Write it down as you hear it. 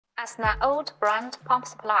As an old brand pump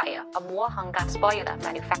supplier of water gas boiler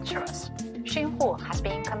manufacturers, Shinhoo has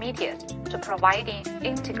been committed to providing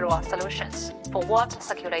integral solutions for water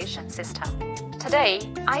circulation system. Today,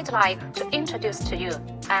 I'd like to introduce to you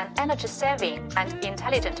an energy-saving and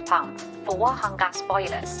intelligent pump for water gas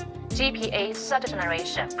boilers, GPAⅢ Third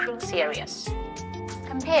Generation Pro series.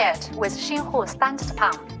 Compared with Shinhoo standard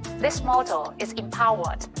pump, this model is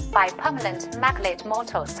empowered by permanent magnet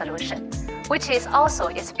motor solution, which is also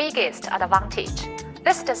its biggest advantage.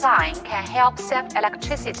 This design can help save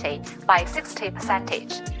electricity by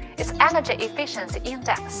 60%. Its energy efficiency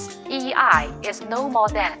index, EEI, is no more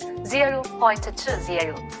than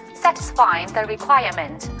 0.20, satisfying the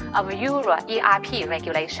requirement of Euro ERP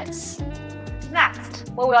regulations. Next,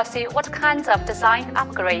 we will see what kinds of design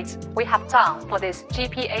upgrades we have done for this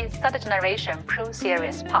GPAⅢ Third Generation Pro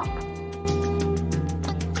series pump.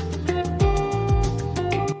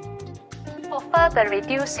 For further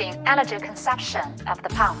reducing energy consumption of the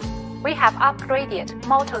pump, we have upgraded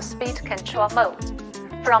motor speed control mode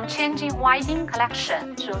from changing winding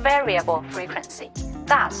collection to variable frequency,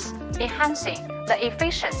 thus enhancing the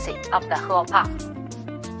efficiency of the whole pump.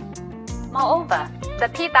 Moreover, the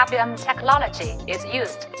PWM technology is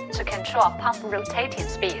used to control pump rotating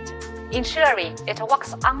speed, ensuring it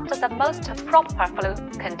works under the most proper flow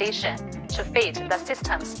condition to fit the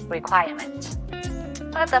system's requirement.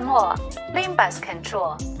 Furthermore, lean bus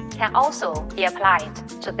control can also be applied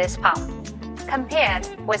to this pump. Compared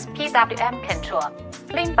with PWM control,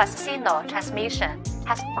 lean bus signal transmission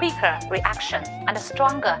has quicker reaction and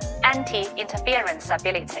stronger anti-interference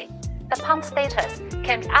ability. The pump status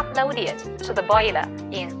can be uploaded to the boiler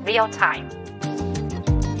in real time.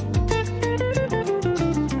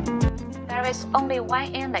 There is only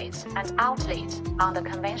one inlet and outlet on the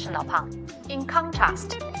conventional pump. In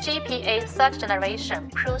contrast, GPAⅢ Third Generation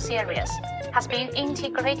Pro series has been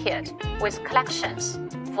integrated with collections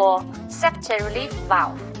for safety relief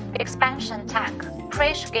valve, expansion tank,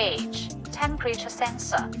 pressure gauge, temperature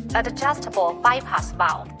sensor, adjustable bypass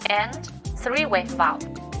valve, and three-way valve.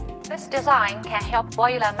 This design can help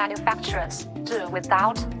boiler manufacturers do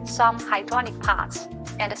without some hydraulic parts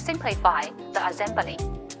and simplify the assembly.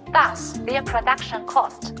 Thus, their production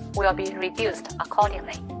cost will be reduced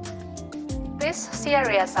accordingly. This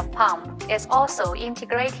series of pump is also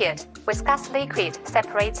integrated with gas-liquid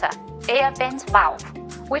separator air vent valve,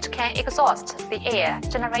 which can exhaust the air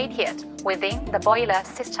generated within the boiler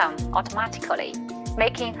system automatically,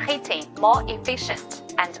 making heating more efficient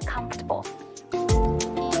and comfortable.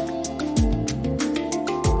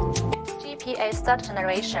 GPAⅢ Third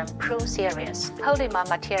Generation Pro series polymer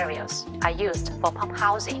materials are used for pump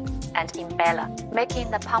housing and impeller, making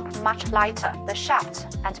the pump much lighter. The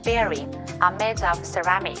shaft and bearing are made of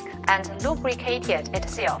ceramic and lubricated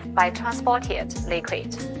itself by transported liquid.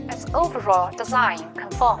 Its overall design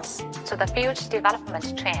conforms to the future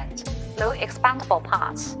development trend, low expandable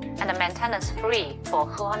parts and maintenance-free for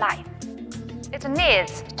whole life. It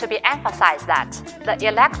needs to be emphasized that the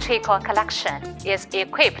electrical collection is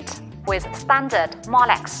equipped with standard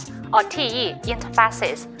Molex or TE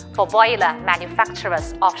interfaces for boiler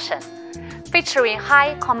manufacturers' option. Featuring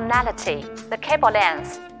high commonality, the cable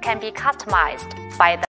length can be customized by the